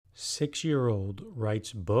6-year-old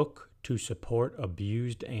writes book to support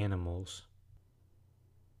abused animals.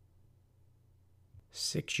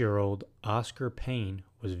 6-year-old Oscar Payne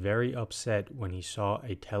was very upset when he saw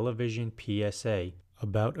a television PSA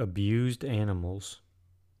about abused animals.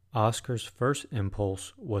 Oscar's first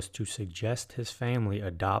impulse was to suggest his family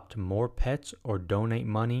adopt more pets or donate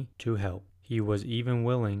money to help. He was even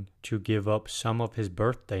willing to give up some of his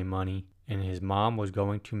birthday money, and his mom was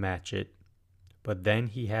going to match it. But then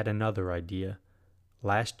he had another idea.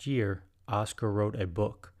 Last year, Oscar wrote a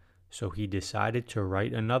book, so he decided to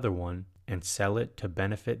write another one and sell it to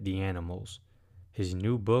benefit the animals. His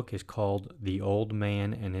new book is called The Old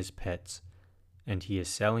Man and His Pets, and he is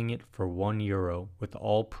selling it for €1, with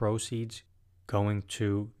all proceeds going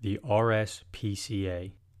to the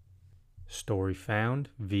RSPCA. Story found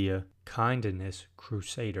via Kindness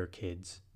Crusader Kids.